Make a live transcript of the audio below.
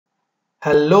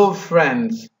Hello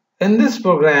friends, in this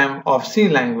program of C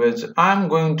language, I'm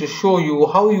going to show you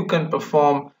how you can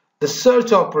perform the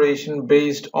search operation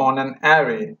based on an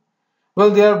array. Well,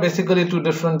 there are basically two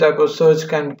different types of search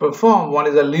can be performed. One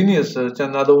is a linear search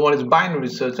and the other one is binary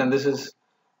search, and this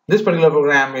particular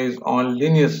program is on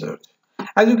linear search.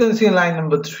 As you can see in line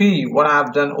number 3, what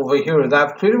I've done over here is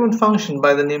I've created one function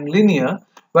by the name linear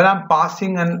where I'm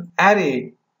passing an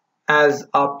array as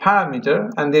a parameter,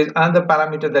 and there's another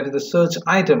parameter that is the search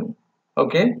item.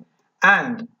 Okay,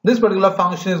 and this particular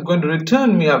function is going to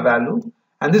return me a value,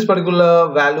 and this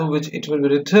particular value which it will be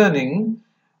returning,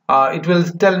 it will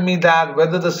tell me that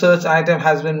whether the search item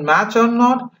has been matched or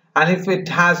not, and if it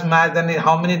has matched, then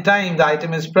how many times the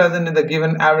item is present in the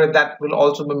given array. That will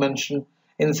also be mentioned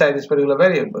inside this particular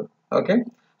variable. Okay,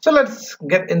 so let's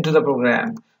get into the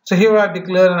program. So here I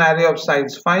declare an array of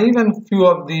size 5, and few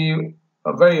of the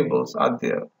variables are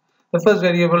there. The first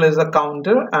variable is a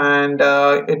counter, and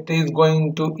it is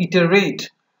going to iterate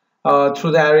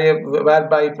through the array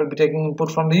whereby it will be taking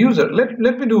input from the user. Let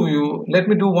me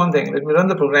do one thing. Let me run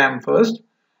the program first,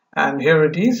 and here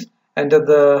it is. Enter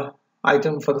the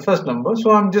item for the first number.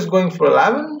 So I'm just going for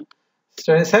 11,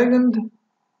 22nd,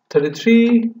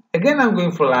 33. Again I'm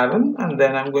going for 11, and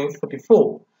then I'm going for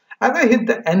 44. As I hit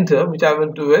the enter, which I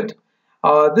will do it,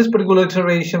 this particular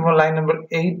iteration from line number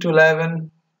 8 to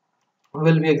 11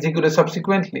 will be executed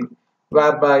subsequently,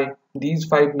 whereby these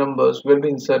 5 numbers will be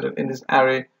inserted in this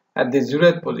array at the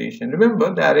 0th position.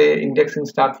 Remember, the array indexing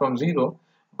starts from 0,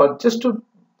 but just to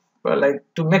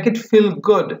make it feel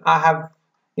good, I have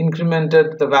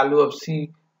incremented the value of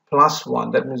C plus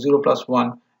 1. That means 0 plus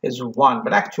 1 is 1,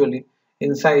 but actually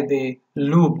inside the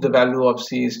loop the value of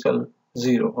C is still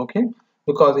 0. Okay,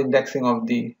 because indexing of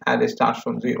the array starts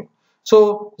from 0.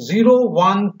 So 0,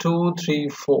 1, 2, 3,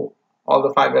 4, all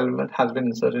the 5 elements has been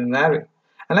inserted in an array.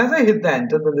 And as I hit the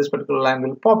enter, then this particular line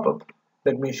will pop up.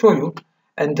 Let me show you.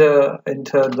 Enter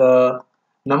the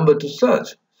number to search.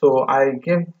 So I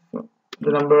give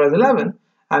the number as 11,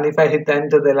 and if I hit the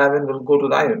enter, the 11 will go to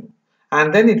the item.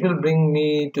 And then it will bring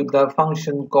me to the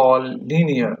function called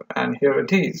linear, and here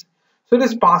it is. So it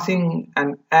is passing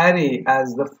an array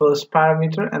as the first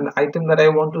parameter and the item that I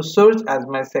want to search as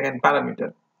my second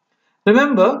parameter.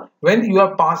 Remember, when you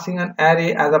are passing an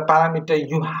array as a parameter,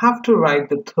 you have to write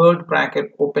the third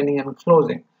bracket opening and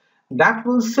closing. That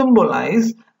will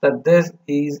symbolize that this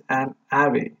is an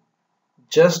array.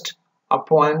 Just a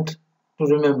point to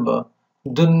remember.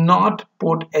 Do not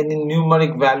put any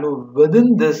numeric value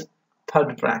within this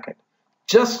third bracket.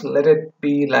 Just let it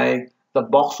be like the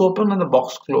box open and the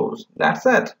box close. That's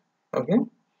it. Okay.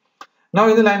 Now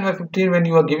in the line number 15, when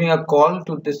you are giving a call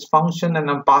to this function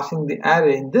and I'm passing the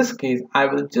array, in this case I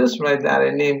will just write the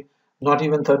array name, not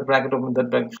even third bracket open, third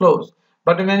bracket close.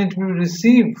 But when it will be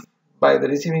received by the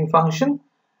receiving function,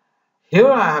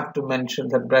 here I have to mention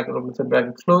that bracket open, third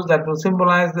bracket close. That will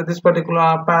symbolize that this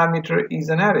particular parameter is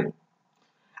an array.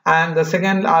 And the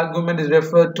second argument is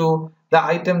referred to the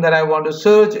item that I want to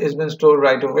search is been stored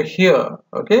right over here.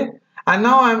 Okay. And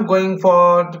now I'm going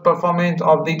for the performance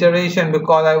of the iteration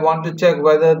because I want to check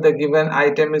whether the given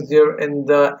item is there in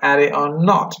the array or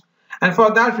not. And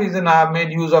for that reason, I have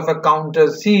made use of a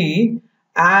counter C,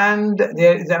 and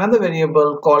there is another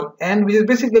variable called n, which is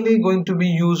basically going to be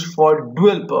used for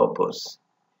dual purpose.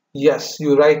 Yes,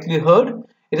 you rightly heard.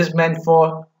 It is meant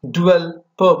for dual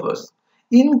purpose.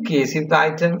 In case if the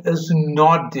item is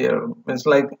not there, it's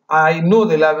like I know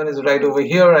the 11 is right over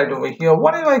here,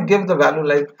 what if I give the value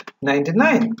like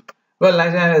 99? Well,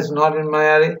 99 is not in my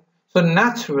array. So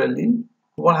naturally,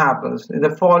 what happens in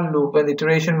the for loop when the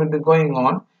iteration will be going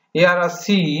on, ARC,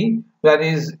 that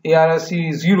is ARC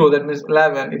 0, that means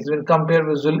 11, it's been compared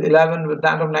with 11 with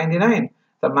that of 99.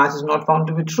 The match is not found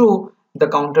to be true. The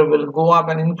counter will go up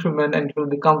and increment, and it will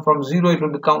become from 0, it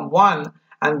will become 1,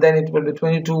 and then it will be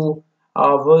 22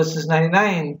 versus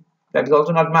 99. That is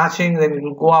also not matching. Then it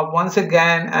will go up once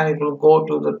again, and it will go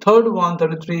to the third one,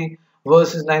 33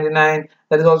 versus 99.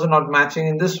 That is also not matching.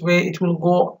 In this way, it will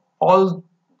go all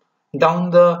down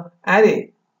the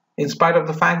array, in spite of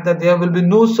the fact that there will be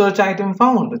no search item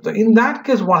found. So in that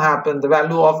case, what happens? The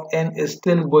value of n is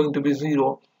still going to be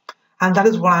 0, and that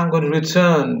is what I'm going to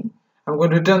return. I'm going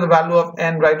to return the value of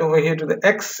n right over here to the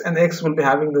x, and the x will be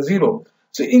having the 0.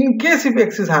 So in case if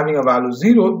x is having a value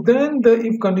 0, then the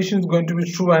if condition is going to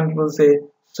be true, and it will say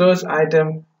search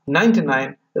item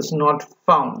 99 is not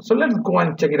found. So let's go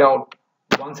and check it out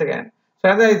once again.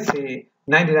 So as I say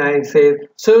 99, it says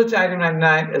search item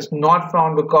 99 is not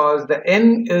found because the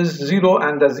n is 0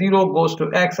 and the 0 goes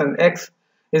to x, and x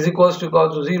is equals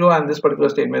to 0, and this particular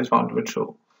statement is found to be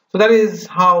true. So that is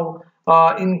how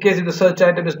in case if the search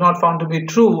item is not found to be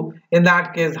true, in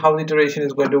that case how the iteration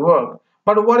is going to work.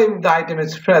 But what if the item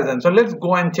is present? So let's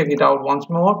go and check it out once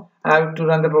more. I have to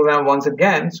run the program once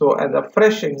again. So as a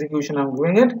fresh execution I'm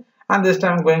doing it, and this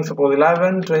time I'm going suppose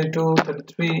 11, 22,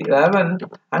 33, 11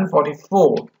 and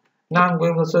 44. Now I'm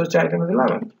going for search item is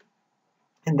 11.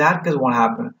 In that case what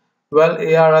happened? Well,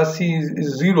 ARC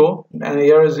is 0 and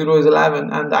ARC 0 is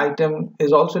 11 and the item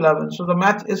is also 11, so the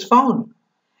match is found.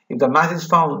 If the match is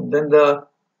found, then the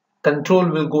control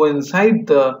will go inside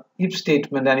the if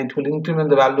statement and it will increment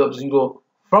the value of 0.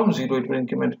 From 0 it will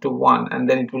increment it to 1 and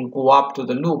then it will go up to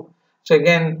the loop. So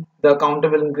again the counter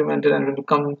will increment it and will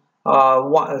become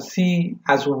C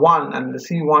as 1, and the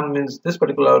C1 means this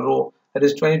particular row, that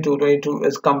is 22. 22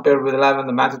 is compared with 11,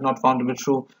 the match is not found to be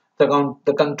true.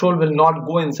 The control will not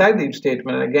go inside the if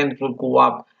statement and again it will go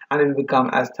up and it will become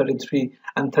as 33,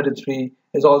 and 33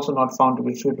 is also not found to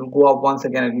be true. It will go up once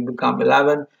again, it will become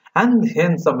 11 and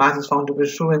hence the match is found to be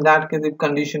true. In that case, if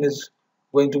condition is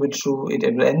going to be true, it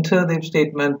will enter the if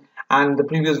statement and the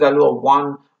previous value of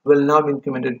 1 will now be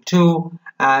incremented 2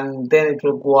 and then it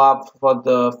will go up for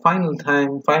the final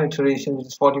iteration, which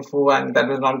is 44, and that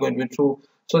is not going to be true.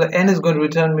 So the n is going to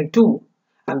return me 2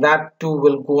 and that 2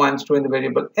 will go and store in the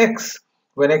variable x.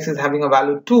 When x is having a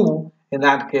value 2, in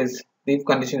that case the if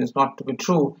condition is not to be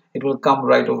true, it will come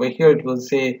right over here. It will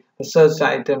say the search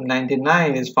item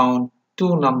 99 is found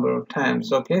 2 number of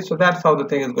times. Okay, so that's how the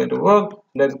thing is going to work.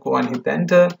 Let's go and hit the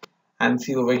enter and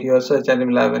see over here search item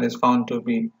 11 is found to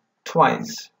be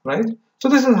twice, right? So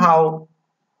this is how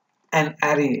an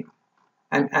array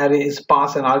is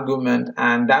passed an argument,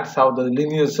 and that's how the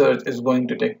linear search is going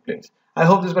to take place. I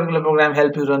hope this particular program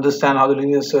helped you to understand how the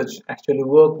linear search actually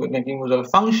works with making use of a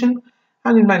function,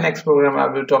 and in my next program I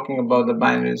will be talking about the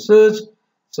binary search.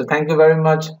 So thank you very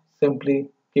much. Simply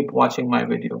keep watching my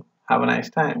video. Have a nice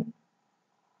time.